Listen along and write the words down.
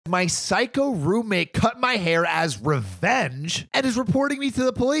My psycho roommate cut my hair as revenge and is reporting me to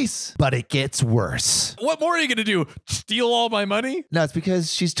the police. But it gets worse. What more are you going to do? Steal all my money? No, it's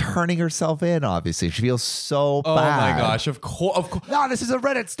because she's turning herself in, obviously. She feels so bad. Oh my gosh, of course. No, this is a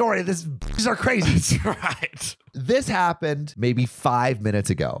Reddit story. These are crazy. That's right. This happened maybe 5 minutes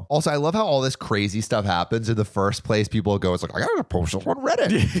ago. Also, I love how all this crazy stuff happens in the first place people go. It's like, I gotta post this on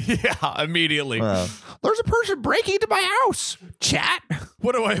Reddit. Yeah, immediately. There's a person breaking into my house. Chat.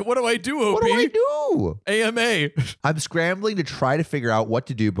 What do I do, OP? What do I do? AMA. I'm scrambling to try to figure out what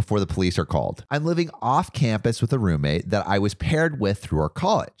to do before the police are called. I'm living off campus with a roommate that I was paired with through our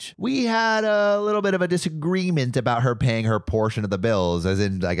college. We had a little bit of a disagreement about her paying her portion of the bills, as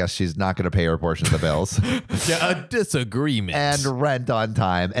in, I guess she's not going to pay her portion of the bills. Yeah, a disagreement. And rent on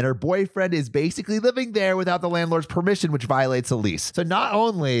time. And her boyfriend is basically living there without the landlord's permission, which violates the lease. So not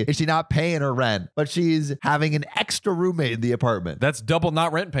only is she not paying her rent, but she's having an extra roommate in the apartment. That's double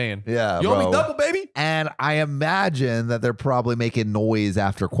not rent paying. Yeah, you bro. owe me double, baby. And I imagine that they're probably making noise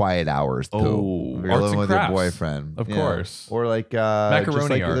after quiet hours too. Oh, You're arts living and with crafts. your boyfriend, Of course. or like Macaroni just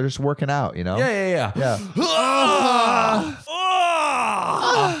like art. they're just working out, you know? Yeah.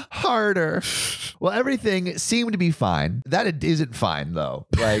 Harder. Well, everything seemed to be fine. That it isn't fine though.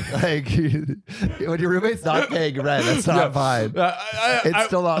 Like when your roommate's not paying rent, that's not fine. It's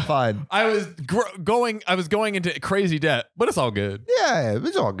still not fine. I was going into crazy debt, but it's all good. Yeah,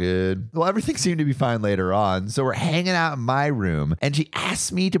 it's all good. Well, everything seemed to be fine later on. So we're hanging out in my room and she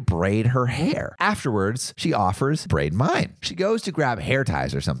asks me to braid her hair. Afterwards, she offers to braid mine. She goes to grab hair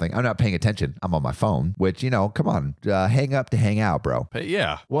ties or something. I'm not paying attention. I'm on my phone, which, come on, hang up to hang out, bro. But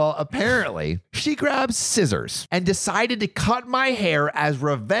yeah. Well, apparently she grabs scissors and decided to cut my hair as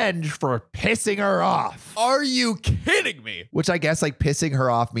revenge for pissing her off. Are you kidding me? Which I guess like pissing her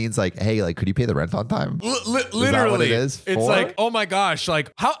off means like, hey, like, could you pay the rent on time? Literally, Is that what it is it's for? like, oh my gosh,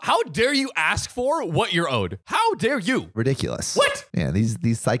 like how dare you ask for what you're owed? How dare you? Ridiculous. What? Yeah,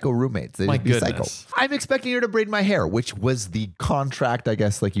 these psycho roommates. They My just be goodness. psycho. I'm expecting her to braid my hair, which was the contract, I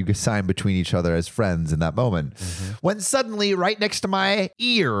guess, like you could sign between each other as friends in that moment. Mm-hmm. When suddenly, right next to my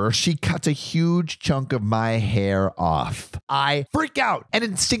ear, she cuts a huge chunk of my hair off. I freak out and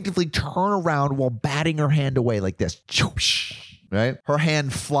instinctively turn around while batting her hand away like this. Right? Her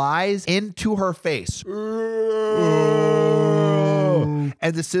hand flies into her face.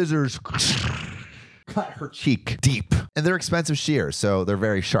 And the scissors cut her cheek deep. And they're expensive shears, so they're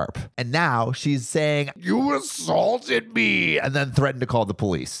very sharp. And now she's saying, "You assaulted me," and then threatened to call the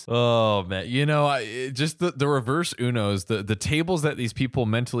police. Oh man, just the reverse Unos, the tables that these people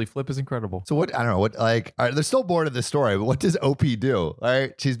mentally flip is incredible. So what? I don't know what. Like, all right, they're still bored of this story, but what does OP do? All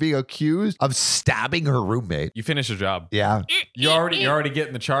right, she's being accused of stabbing her roommate. You finish your job. Yeah, You're already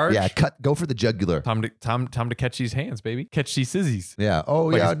getting the charge. yeah. Go for the jugular. Time to catch these hands, baby. Catch these scissors. Yeah. Oh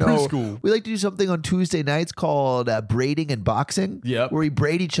Like yeah. it's No. preschool. We like to do something on Tuesday nights called braiding and boxing. Yep. Where we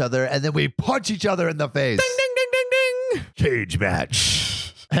braid each other and then we punch each other in the face. Ding ding ding ding ding. Cage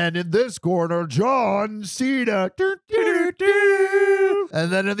match. And in this corner, John Cena. Do, do, do, do.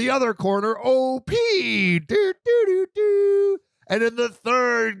 And then in the other corner, OP. Do, do, do, do. And in the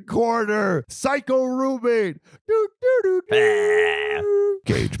third corner, Psycho Roommate. Do, do, do, do.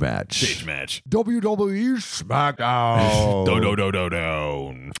 Cage match. Cage match. WWE SmackDown.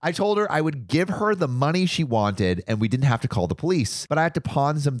 Down. I told her I would give her the money she wanted and we didn't have to call the police, but I had to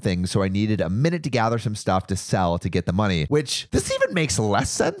pawn some things, so I needed a minute to gather some stuff to sell to get the money, which this even makes less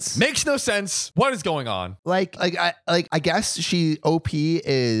sense. Makes no sense. What is going on? I guess OP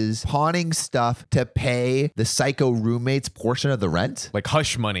is pawning stuff to pay the psycho roommate's portion of the rent. Like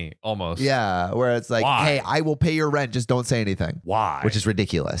hush money almost. Yeah, where it's like, Why? hey, I will pay your rent, just don't say anything. Why? Which is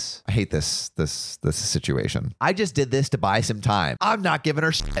ridiculous. I hate this situation. I just did this to buy some time. I'm not giving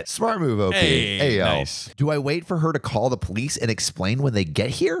her shit. Smart move, OP. Hey, yo. nice. Do I wait for her to call the police and explain when they get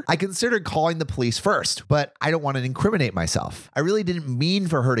here? I considered calling the police first, but I don't want to incriminate myself. I really didn't mean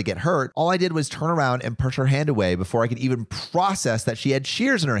for her to get hurt. All I did was turn around and push her hand away before I could even process that she had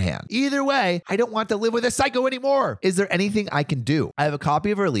shears in her hand. Either way, I don't want to live with a psycho anymore. Is there anything I can do? I have a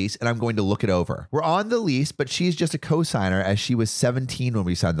copy of her lease and I'm going to look it over. We're on the lease, but she's just a co-signer as she was 17 when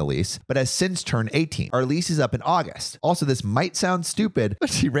we signed the lease, but has since turned 18. Our lease is up in August. Also, this might sound stupid, but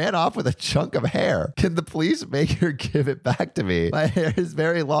she ran off with a chunk of hair. Can the police make her give it back to me? My hair is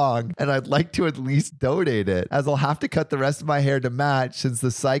very long and I'd like to at least donate it, as I'll have to cut the rest of my hair to match since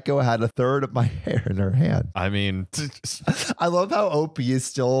the psycho had a third of my hair in her hand. I mean, I love how OP is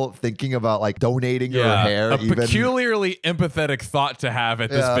still thinking about like donating her hair. A peculiarly empathetic thought to have at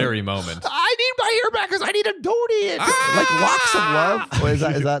this very moment. I need need my hair back because I need to donate it. Like Locks of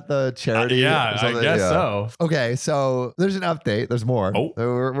Love. Is that the charity? Yeah, I guess so. Okay, so there's an update. There's more. Oh.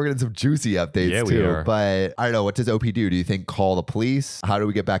 We're getting some juicy updates Yeah, too. we are. But I don't know. What does OP do? Do you think call the police? How do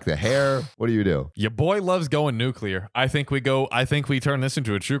we get back the hair? What do you do? Your boy loves going nuclear. I think we turn this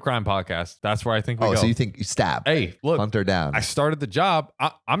into a true crime podcast. That's where I think we go. So you think you stab? Hey, look. Hunt her down. I started the job.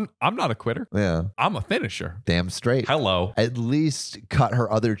 I'm not a quitter. Yeah. I'm a finisher. Damn straight. Hello. At least cut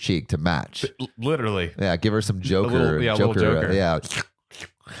her other cheek to match. Literally. Yeah, give her some Joker. little Joker. Yeah.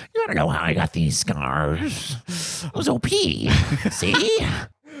 You wanna know how I got these scars? It was OP. See?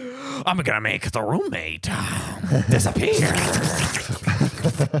 I'm gonna make the roommate disappear.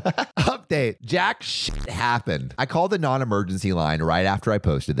 Update. Jack shit happened. I called the non-emergency line right after I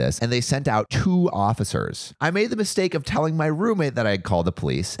posted this, and they sent out 2 officers. I made the mistake of telling my roommate that I had called the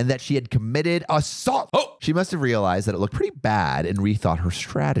police and that she had committed assault. Oh! She must have realized that it looked pretty bad and rethought her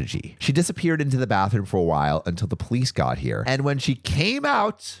strategy. She disappeared into the bathroom for a while until the police got here. And when she came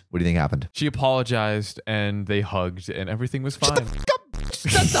out, what do you think happened? She apologized and they hugged and everything was fine.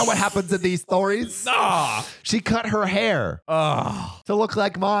 That's not what happens in these stories. Ah! She cut her hair to look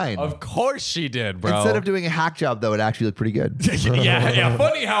like mine. Of course she did, bro. Instead of doing a hack job, though, it actually looked pretty good. yeah.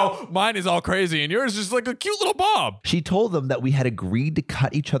 Funny how mine is all crazy and yours is just like a cute little bob. She told them that we had agreed to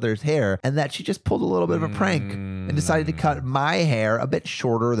cut each other's hair and that she just pulled a little bit of a prank and decided to cut my hair a bit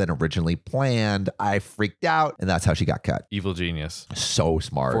shorter than originally planned. I freaked out, and that's how she got cut. Evil genius. So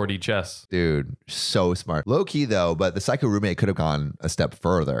smart. 4D chess. Dude, so smart. Low key, though, but the psycho roommate could have gone a step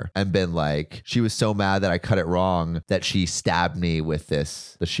further and been like, she was so mad that I cut it wrong that she stabbed me with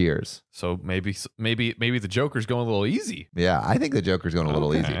the shears. So maybe the Joker's going a little easy. Yeah, I think the Joker's going a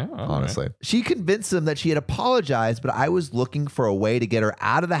little easy, honestly. She convinced them that she had apologized, but I was looking for a way to get her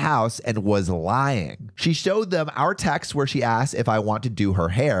out of the house and was lying. She showed them our text where she asked if I want to do her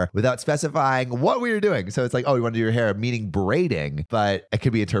hair without specifying what we were doing. So it's like, oh, you want to do your hair, meaning braiding, but it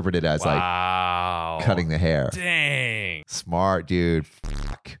could be interpreted as like cutting the hair. Dang. Smart, dude.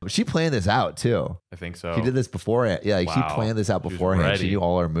 Fuck. She planned this out too. I think so. She did this beforehand. Yeah, like she planned this out beforehand. She knew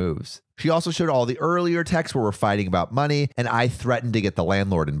all her moves. She also showed all the earlier texts where we're fighting about money, and I threatened to get the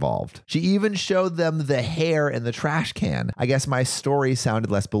landlord involved. She even showed them the hair in the trash can. I guess my story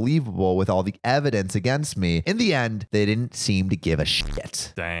sounded less believable with all the evidence against me. In the end, they didn't seem to give a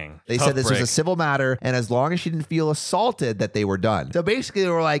shit. Dang. They said this was a civil matter, and as long as she didn't feel assaulted, that they were done. So basically, they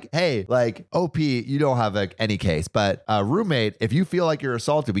were like, hey, like, OP, you don't have any case, but roommate, if you feel like you're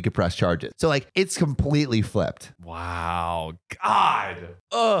assaulted, we could press charges. So like, it's completely flipped. Wow. God.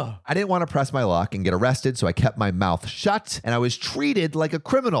 Ugh. I didn't want to press my luck and get arrested, so I kept my mouth shut, and I was treated like a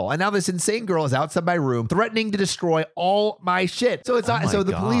criminal. And now this insane girl is outside my room threatening to destroy all my shit. So it's not, so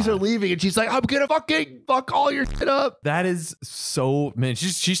the police are leaving, and she's like, I'm gonna fucking fuck all your shit up. That is so, man,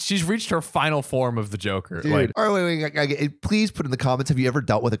 she's reached her final form of the Joker. Dude. Like, all right, wait. Please put in the comments, have you ever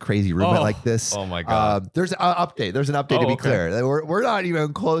dealt with a crazy roommate like this? Oh my God. There's an update. There's an update to be clear. We're not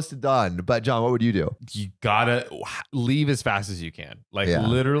even close to done. But John, what would you do? You gotta leave as fast as you can. Like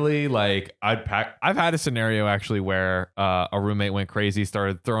literally, like I've had a scenario actually where a roommate went crazy,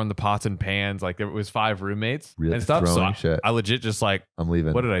 started throwing the pots and pans. Like there was 5 roommates and stuff. So I legit just like, I'm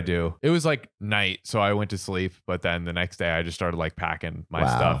leaving. What did I do? It was like night, so I went to sleep. But then the next day, I just started like packing my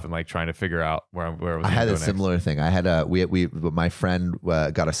stuff and like trying to figure out where I was. I had a similar thing. I had my friend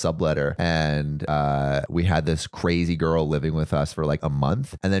got a subletter, and we had this crazy girl living with us for like a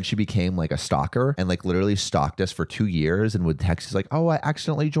month, and then she became like a stalker and like literally stalked us for 2 years and would text us like, oh, I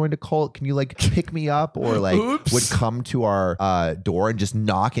accidentally joined a cult. Can you like pick me up? Or like would come to our door and just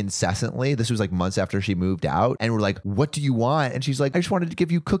knock incessantly. This was like months after she moved out, and we're like, what do you want? And she's like, I just wanted to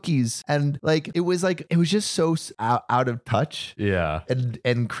give you cookies. And like it was just so out of touch,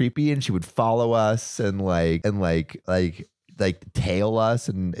 and creepy. And she would follow us and tail us,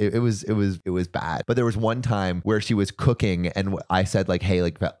 and it was bad. But there was one time where she was cooking, and I said like, hey,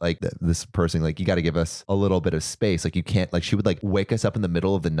 like this person, like, you got to give us a little bit of space. Like you can't, like, she would like wake us up in the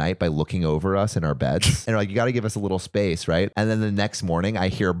middle of the night by looking over us in our beds, and like, you got to give us a little space, right? And then the next morning I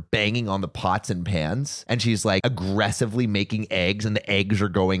hear banging on the pots and pans, and she's like aggressively making eggs, and the eggs are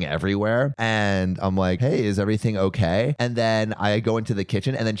going everywhere. And I'm like, hey, is everything okay? And then I go into the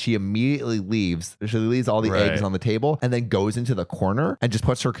kitchen, and then she immediately leaves. She leaves all the eggs on the table, and then goes into the corner and just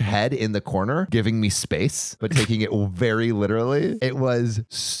puts her head in the corner, giving me space, but taking it very literally. It was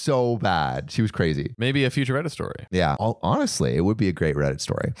so bad. She was crazy. Maybe a future Reddit story. Yeah. Honestly, it would be a great Reddit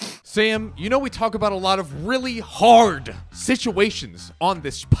story. Sam, you know, we talk about a lot of really hard situations on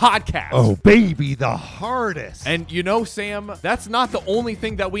this podcast. Oh, baby, the hardest. And you know, Sam, that's not the only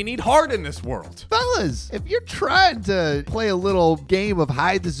thing that we need hard in this world. Fellas, fellas, if you're trying to play a little game of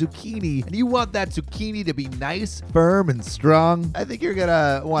hide the zucchini and you want that zucchini to be nice, firm, and strong, I think you're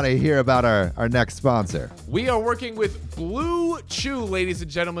gonna want to hear about our next sponsor. We are working with Blue Chew, ladies and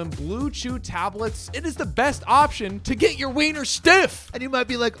gentlemen. Blue Chew tablets. It is the best option to get your wiener stiff. And you might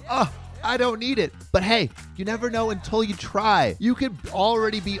be like, oh, I don't need it. But hey, you never know until you try. You could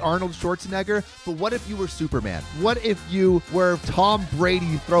already be Arnold Schwarzenegger, but what if you were Superman? What if you were Tom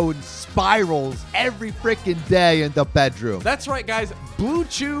Brady throwing spirals every freaking day in the bedroom? That's right, guys. Blue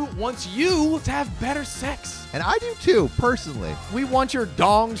Chew wants you to have better sex. And I do too, personally. We want your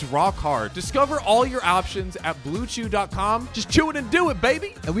dongs rock hard. Discover all your options at BlueChew.com. Just chew it and do it,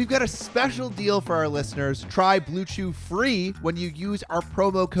 baby. And we've got a special deal for our listeners. Try Blue Chew free when you use our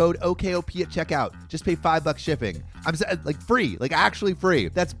promo code OKOP at checkout. Just pay $5 shipping. I'm like free, like actually free.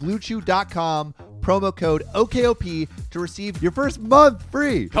 That's BlueChew.com. Promo code OKOP to receive your first month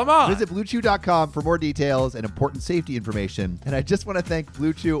free. Come on. Visit BlueChew.com for more details and important safety information. And I just want to thank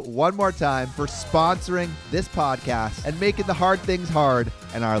Blue Chew one more time for sponsoring this podcast and making the hard things hard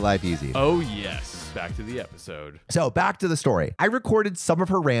and our life easy. Oh, yes. Back to the episode. So back to the story. I recorded some of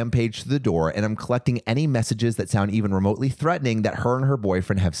her rampage to the door, and I'm collecting any messages that sound even remotely threatening that her and her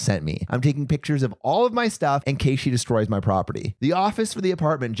boyfriend have sent me. I'm taking pictures of all of my stuff in case she destroys my property. The office for the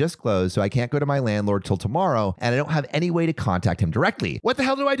apartment just closed, so I can't go to my landlord till tomorrow, and I don't have any way to contact him directly. What the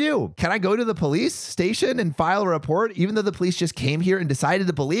hell do I do? Can I go to the police station and file a report, even though the police just came here and decided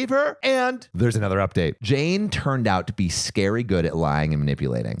to believe her? And there's another update. Jane turned out to be scary good at lying and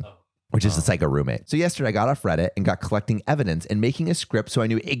manipulating. Which is the psycho roommate. So yesterday I got off Reddit and got collecting evidence and making a script so I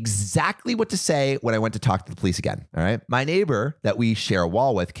knew exactly what to say when I went to talk to the police again. All right. My neighbor that we share a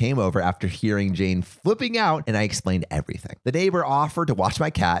wall with came over after hearing Jane flipping out, and I explained everything. The neighbor offered to watch my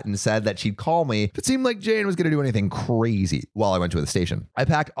cat and said that she'd call me if it seemed like Jane was going to do anything crazy while I went to the station. I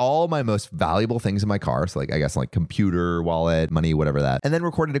packed all my most valuable things in my car. So I guess computer, wallet, money, whatever that. And then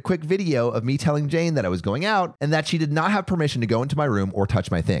recorded a quick video of me telling Jane that I was going out and that she did not have permission to go into my room or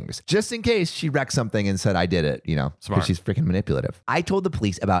touch my things. Just in case she wrecked something and said I did it, because she's freaking manipulative. I told the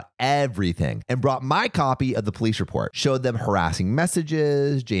police about everything and brought my copy of the police report, showed them harassing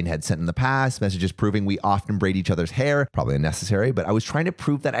messages Jane had sent in the past, messages proving we often braid each other's hair, probably unnecessary, but I was trying to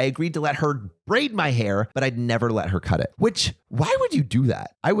prove that I agreed to let her braid my hair, but I'd never let her cut it. Which, why would you do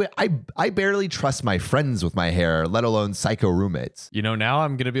that? I barely trust my friends with my hair, let alone psycho roommates. Now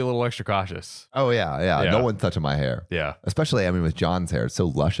I'm going to be a little extra cautious. Oh, yeah. No one's touching my hair. Yeah. Especially, with John's hair. It's so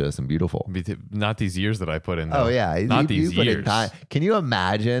luscious and beautiful. Not these years that I put in, though. Oh, yeah. Not these years. Can you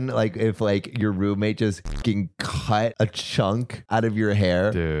imagine, if, your roommate just can cut a chunk out of your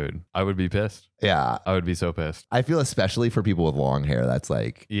hair? Dude, I would be pissed. Yeah. I would be so pissed. I feel especially for people with long hair, that's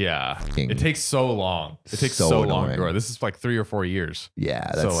yeah. It takes so long. It takes so long to grow. This is 3 or 4 years.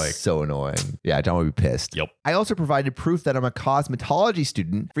 Yeah, that's so annoying. Yeah, John would be pissed. Yep. I also provided proof that I'm a cosmetology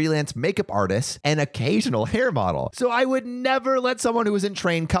student, freelance makeup artist, and occasional hair model. So I would never let someone who isn't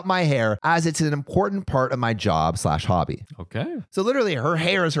trained cut my hair, as it's an important part of my job/hobby. Okay. So literally, her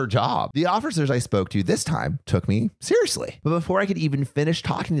hair is her job. The officers I spoke to this time took me seriously. But before I could even finish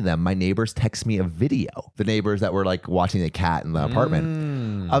talking to them, my neighbors texted me a video. The neighbors that were watching the cat in the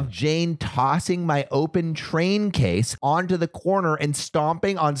apartment of Jane tossing my open train case onto the corner and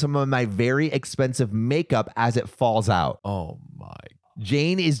stomping on some of my very expensive makeup as it falls out. Oh my.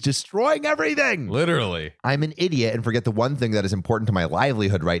 Jane is destroying everything. Literally. I'm an idiot and forget the one thing that is important to my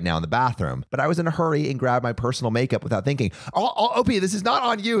livelihood right now in the bathroom. But I was in a hurry and grabbed my personal makeup without thinking. OP, this is not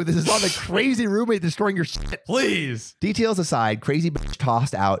on you. This is on the crazy roommate destroying your shit. Please. Details aside, crazy bitch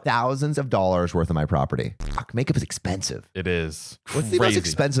tossed out thousands of dollars worth of my property. Fuck, makakeup is expensive. It is. What's the most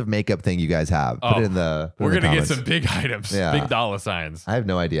expensive makeup thing you guys have? Put it in the We're going to comments. get some big items. Yeah. Big dollar signs. I have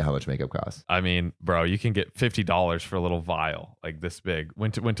no idea how much makeup costs. Bro, you can get $50 for a little vial this big.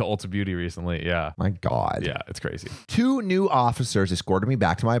 Went to Ulta Beauty recently. Yeah. My God. Yeah, it's crazy. 2 new officers escorted me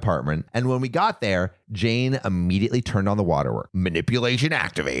back to my apartment, and when we got there, Jane immediately turned on the waterwork. Manipulation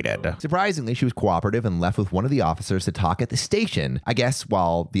activated. Surprisingly, she was cooperative and left with one of the officers to talk at the station, I guess,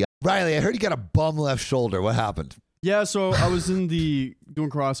 while the... Riley, I heard you got a bum left shoulder. What happened? Yeah, so I was doing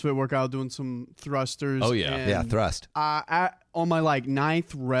CrossFit workout, doing some thrusters. Oh, yeah. Yeah, thrust. On my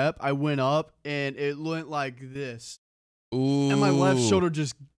 9th rep, I went up, and it went like this. Ooh. And my left shoulder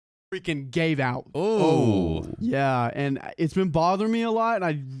just freaking gave out. Oh. Yeah, and it's been bothering me a lot,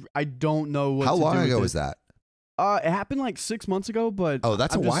 and I don't know what How to do long with ago it. was that? It happened 6 months ago, but Oh,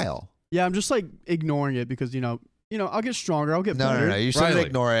 that's I'm a just- while. Yeah, I'm just ignoring it because I'll get stronger, I'll get better. No. You shouldn't Riley.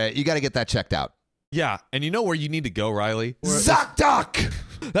 ignore it. You got to get that checked out. Yeah. And you know where you need to go, Riley? ZocDoc!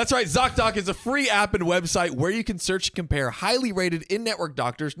 That's right. ZocDoc is a free app and website where you can search and compare highly rated in-network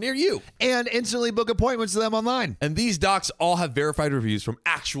doctors near you. And instantly book appointments to them online. And these docs all have verified reviews from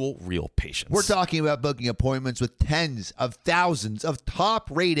actual real patients. We're talking about booking appointments with tens of thousands of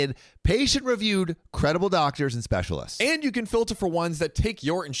top-rated, patient-reviewed, credible doctors and specialists. And you can filter for ones that take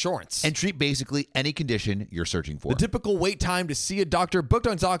your insurance. And treat basically any condition you're searching for. The typical wait time to see a doctor booked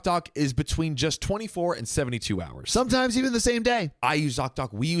on ZocDoc is between just 24 and 72 hours. Sometimes even the same day. I use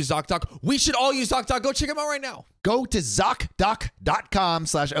ZocDoc. We use ZocDoc. We should all use ZocDoc. Go check them out right now. Go to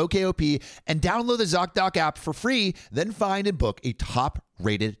ZocDoc.com/OKOP and download the ZocDoc app for free. Then find and book a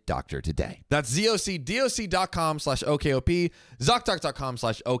top-rated doctor today. That's ZocDoc.com/OKOP,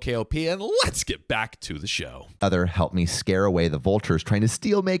 ZocDoc.com/OKOP, and let's get back to the show. Other help me scare away the vultures trying to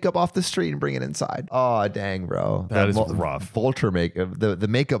steal makeup off the street and bring it inside. Oh, dang, bro. That is rough. Vulture makeup, the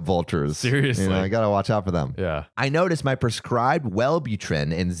makeup vultures. Seriously. I got to watch out for them. Yeah. I noticed my prescribed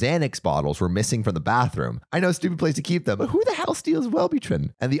Wellbutrin and Xanax bottles were missing from the bathroom. I know a stupid place to keep them, but who the hell steals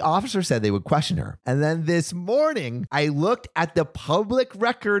Wellbutrin? And the officer said they would question her. And then this morning, I looked at the public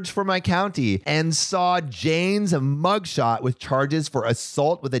records for my county and saw Jane's mugshot with charges for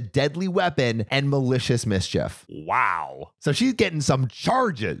assault with a deadly weapon and malicious mischief. Wow. So she's getting some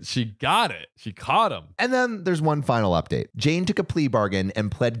charges. She got it. She caught him. And then there's one final update. Jane took a plea bargain and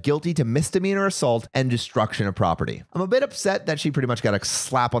pled guilty to misdemeanor assault and destruction of property. I'm a bit upset that she pretty much got a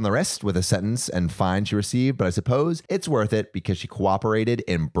slap on the wrist with a sentence and fine she received, but I suppose it's worth it because she cooperated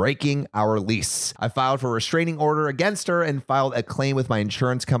in breaking our lease. I filed for a restraining order against her and filed a claim with my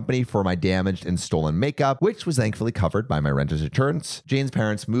insurance company for my damaged and stolen makeup, which was thankfully covered by my renter's insurance. Jane's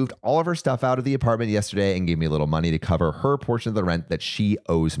parents moved all of her stuff out of the apartment yesterday and gave me a little money to cover her portion of the rent that she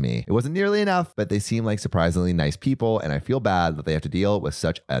owes me. It wasn't nearly enough, but they seem like surprisingly nice people, and I feel bad that they have to deal with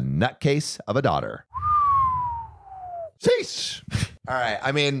such a nutcase of a daughter. Sheesh. All right.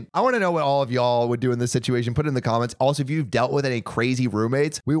 I mean, I want to know what all of y'all would do in this situation. Put it in the comments. Also, if you've dealt with any crazy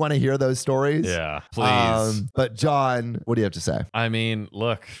roommates, we want to hear those stories. Yeah, please. But John, what do you have to say? I mean,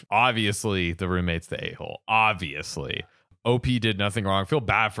 look, obviously the roommate's the a-hole. Obviously. OP did nothing wrong. I feel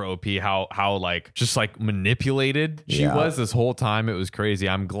bad for OP, how like just like manipulated she was this whole time. It was crazy.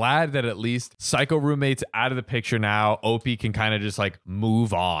 I'm glad that at least psycho roommate's out of the picture now. OP can kind of just like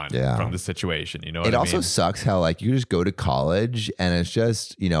move on from the situation. You know what I mean? It also sucks how like you just go to college and it's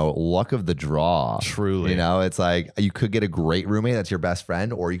just, luck of the draw. Truly. It's like you could get a great roommate that's your best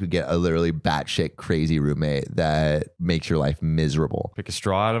friend, or you could get a literally batshit crazy roommate that makes your life miserable. Pick a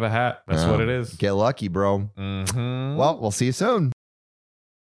straw out of a hat. That's what it is. Get lucky, bro. Mm-hmm. Well, we'll see you soon.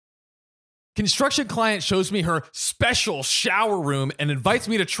 Construction client shows me her special shower room and invites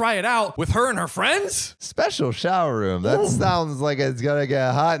me to try it out with her and her friends. Special shower room. That sounds like it's gonna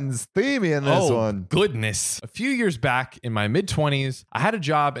get hot and steamy in this one. Goodness. A few years back in my mid-20s, I had a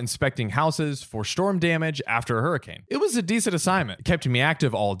job inspecting houses for storm damage after a hurricane. It was a decent assignment. It kept me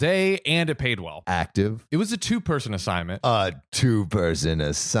active all day and it paid well. Active? It was a 2-person assignment. A 2-person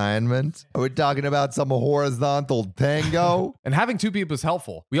assignment? Are we talking about some horizontal tango? And having 2 people is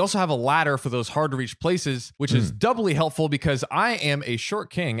helpful. We also have a ladder for those hard to reach places, which is doubly helpful because I am a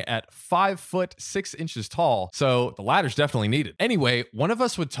short king at 5 foot 6 inches tall. So the ladder's definitely needed. Anyway, one of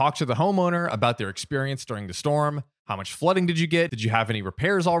us would talk to the homeowner about their experience during the storm. How much flooding did you get? Did you have any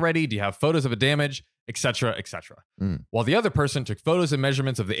repairs already? Do you have photos of the damage? Etc., etc. While the other person took photos and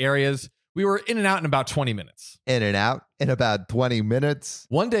measurements of the areas, we were in and out in about 20 minutes. In and out in about 20 minutes.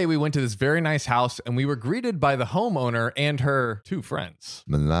 One day we went to this very nice house and we were greeted by the homeowner and her 2 friends.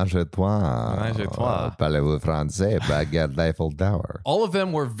 Ménage à trois. Ménage à trois. Parlez-vous français? Baguette d'Eiffel Tower. All of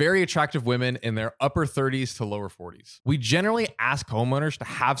them were very attractive women in their upper 30s to lower 40s. We generally ask homeowners to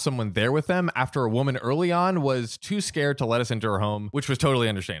have someone there with them after a woman early on was too scared to let us into her home, which was totally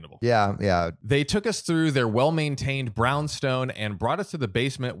understandable. Yeah. They took us through their well-maintained brownstone and brought us to the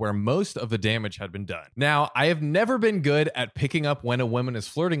basement where most of the damage had been done. Now, I have never been good at picking up when a woman is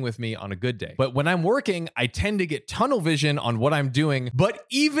flirting with me on a good day, but when I'm working, I tend to get tunnel vision on what I'm doing, but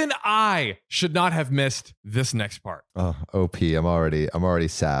even I should not have missed this next part. Oh, OP, I'm already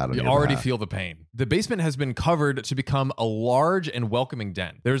sad. You already feel the pain. The basement has been covered to become a large and welcoming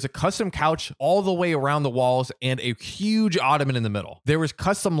den. There's a custom couch all the way around the walls and a huge ottoman in the middle. There was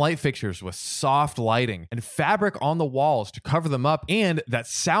custom light fixtures with soft lighting and fabric on the walls to cover them up and that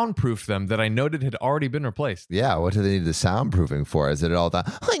soundproofed them that I noted had already been replaced. Yeah, what do they need the soundproofing for? Is it all the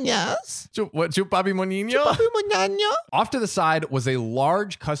yes? What, chupapi monino? Off to the side was a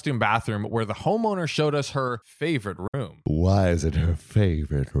large custom bathroom where the homeowner showed us her favorite room. Why is it her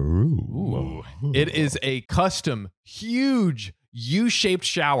favorite room? Ooh. It is a custom, huge U-shaped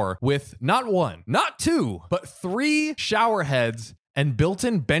shower with not 1, not 2, but 3 shower heads and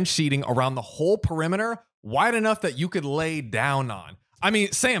built-in bench seating around the whole perimeter, wide enough that you could lay down on. I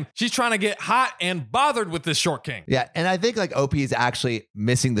mean, Sam, she's trying to get hot and bothered with this short king. Yeah, and I think like OP is actually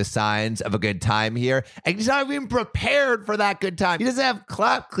missing the signs of a good time here. And he's not even prepared for that good time. He doesn't have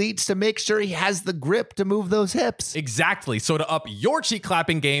clap cleats to make sure he has the grip to move those hips. Exactly. So to up your cheek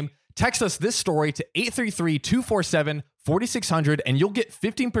clapping game, text us this story to 833-247-4600 and you'll get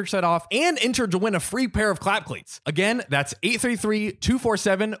 15% off and enter to win a free pair of clap cleats. Again, that's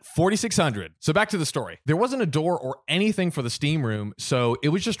 833-247-4600. So back to the story. There wasn't a door or anything for the steam room, so it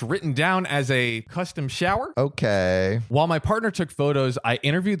was just written down as a custom shower. Okay. While my partner took photos, I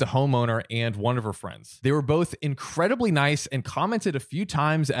interviewed the homeowner and one of her friends. They were both incredibly nice and commented a few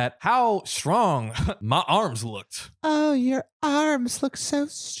times at how strong my arms looked. Oh, your arms look so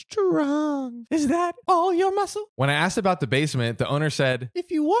strong. Is that all your muscle? When I asked about the basement, the owner said, if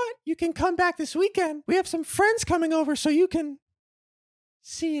you want, you can come back this weekend. We have some friends coming over so you can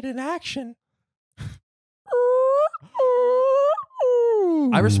see it in action.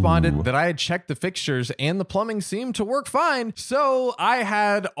 I responded that I had checked the fixtures and the plumbing seemed to work fine, so I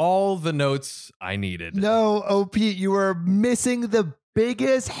had all the notes I needed. No, OP, you were missing the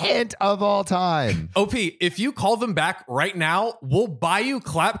biggest hint of all time. OP, if you call them back right now, we'll buy you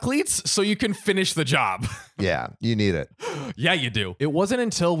clap cleats so you can finish the job. Yeah, you need it. Yeah, you do. It wasn't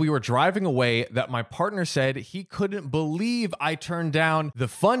until we were driving away that my partner said he couldn't believe I turned down the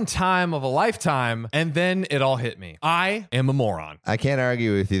fun time of a lifetime, and then it all hit me. I am a moron. I can't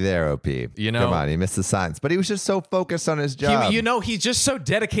argue with you there, OP. You know, come on, he missed the signs, but he was just so focused on his job. He's just so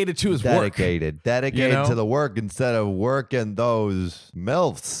dedicated to his work. Dedicated to the work instead of working those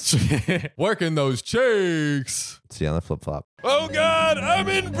MILFs. Working those cheeks. See you on the flip-flop. Oh God, I'm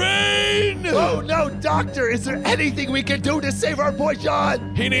in pain! Oh no, doctor, is there anything we can do to save our boy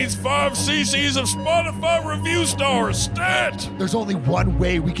John? He needs 5 cc's of Spotify review stars, stat! There's only one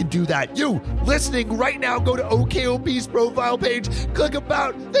way we can do that. You, listening right now, go to OKOP's profile page, click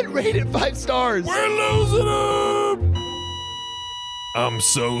about, then rate it 5 stars. We're losing him! I'm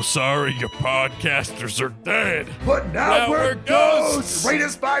so sorry your podcasters are dead. But now we're ghosts! Rate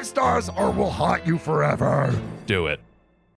us 5 stars or we'll haunt you forever. Do it.